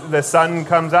the sun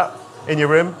comes up in your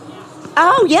room.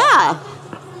 Oh yeah.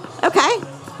 Okay.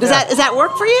 Does that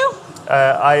work for you?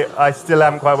 I still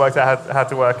haven't quite worked out how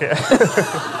to work it.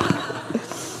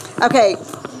 Okay.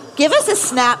 Give us a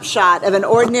snapshot of an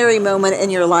ordinary moment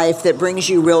in your life that brings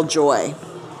you real joy.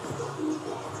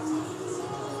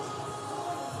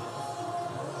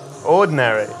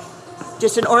 Ordinary.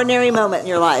 Just an ordinary moment in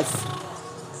your life.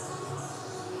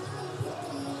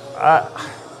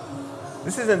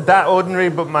 This isn't that ordinary,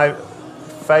 but my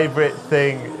favorite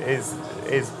thing is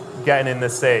getting in the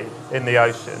sea, in the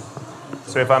ocean.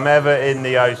 So if I'm ever in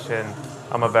the ocean,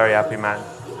 I'm a very happy man.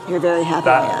 You're very happy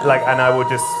man. And I will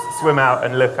just swim out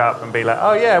and look up and be like,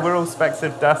 oh yeah, we're all specks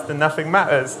of dust and nothing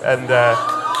matters, and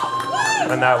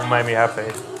that will make me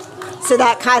happy. So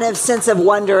that kind of sense of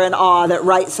wonder and awe that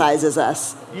right sizes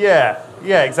us. Yeah,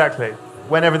 exactly.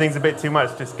 When everything's a bit too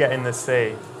much, just get in the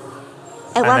sea.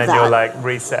 I love that. And then you're like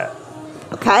reset.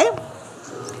 Okay.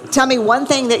 Tell me one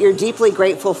thing that you're deeply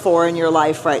grateful for in your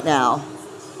life right now.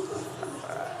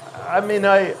 I mean,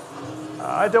 I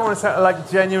don't want to say like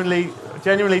genuinely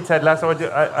Ted Lasso.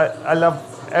 I love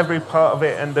every part of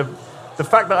it, and the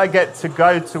fact that I get to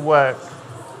go to work.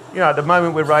 You know, at the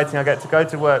moment we're writing, I get to go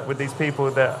to work with these people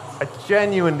that I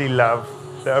genuinely love,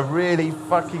 that are really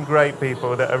fucking great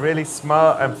people, that are really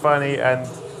smart and funny and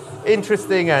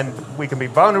interesting, and we can be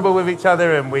vulnerable with each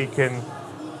other and we can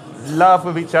laugh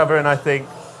with each other, and I think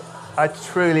I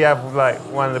truly have like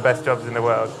one of the best jobs in the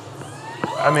world.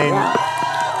 I mean,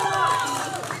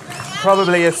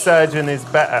 probably a surgeon is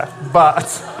better, but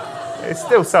it's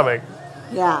still something.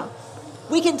 Yeah.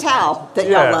 We can tell that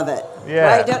y'all love it.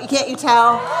 Yeah. Right? Can't you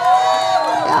tell?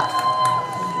 Yeah.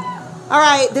 All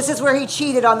right, this is where he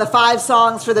cheated on the 5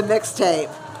 songs for the mixtape.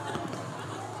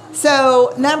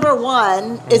 So, number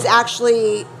 1 is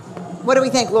actually, what do we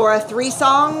think, Laura? 3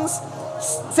 songs?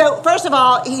 So, first of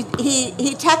all, he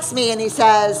texts me and he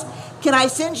says, can I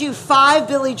send you 5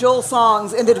 Billy Joel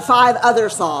songs and then 5 other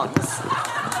songs?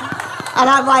 And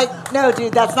I'm like, no,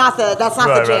 dude, that's not the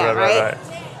jam, right?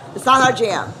 It's not our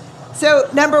jam. So,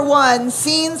 number 1,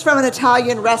 Scenes from an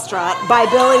Italian Restaurant by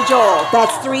Billy Joel.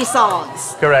 That's 3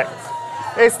 songs. Correct.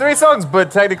 It's 3 songs, but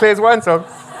technically it's 1 song.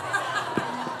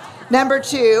 Number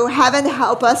 2, Heaven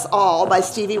Help Us All by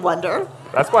Stevie Wonder.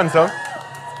 That's 1 song.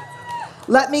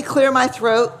 Let Me Clear My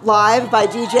Throat Live by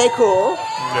DJ Kool.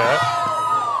 Yeah.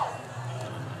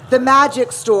 The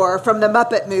Magic Store from the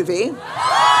Muppet Movie.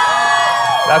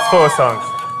 That's 4 songs.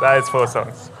 That is 4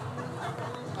 songs.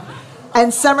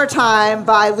 And Summertime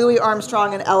by Louis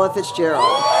Armstrong and Ella Fitzgerald.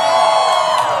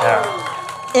 Yeah.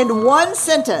 In one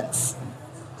sentence,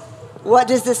 what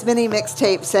does this mini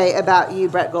mixtape say about you,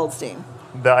 Brett Goldstein?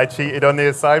 That I cheated on the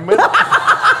assignment?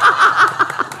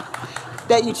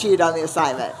 That you cheated on the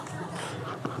assignment.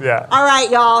 Yeah. All right,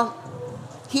 y'all.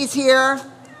 He's here.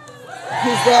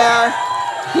 He's there.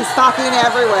 He's fucking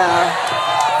everywhere.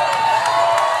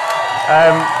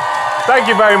 Thank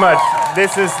you very much.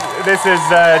 This has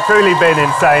truly been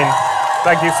insane.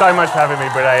 Thank you so much for having me,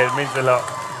 Brené. It means a lot.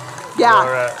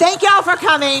 Yeah. Thank y'all for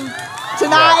coming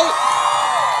tonight. Yeah.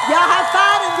 Y'all have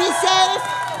fun and be safe.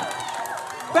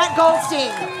 Brett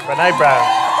Goldstein. Brené Brown.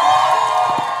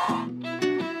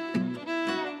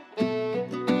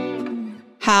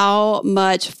 How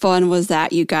much fun was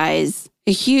that, you guys?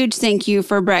 A huge thank you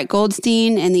for Brett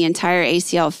Goldstein and the entire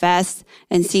ACL Fest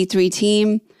and C3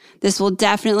 team. This will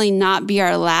definitely not be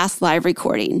our last live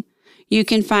recording. You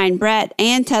can find Brett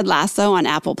and Ted Lasso on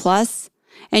Apple Plus,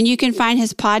 and you can find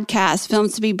his podcast,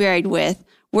 Films to be Buried With,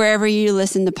 wherever you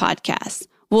listen to podcasts.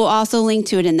 We'll also link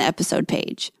to it in the episode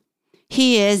page.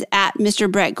 He is at Mr.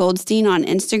 Brett Goldstein on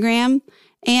Instagram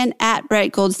and at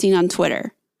Brett Goldstein on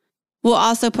Twitter. We'll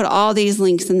also put all these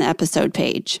links in the episode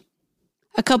page.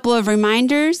 A couple of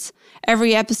reminders.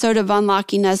 Every episode of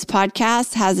Unlocking Us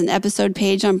podcast has an episode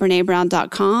page on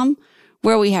BrenéBrown.com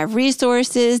where we have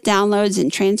resources, downloads,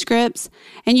 and transcripts,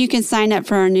 and you can sign up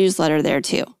for our newsletter there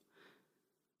too.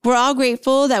 We're all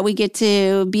grateful that we get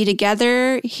to be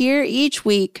together here each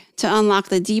week to unlock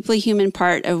the deeply human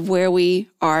part of where we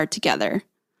are together.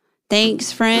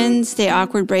 Thanks, friends. Stay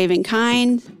awkward, brave, and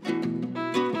kind.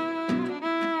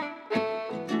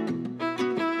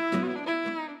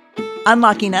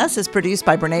 Unlocking Us is produced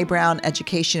by Brené Brown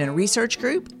Education and Research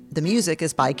Group. The music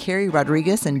is by Carrie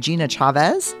Rodriguez and Gina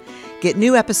Chavez. Get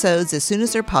new episodes as soon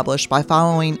as they're published by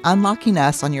following Unlocking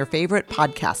Us on your favorite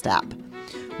podcast app.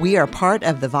 We are part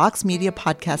of the Vox Media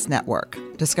Podcast Network.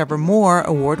 Discover more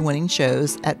award-winning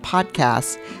shows at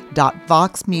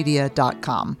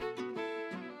podcast.voxmedia.com.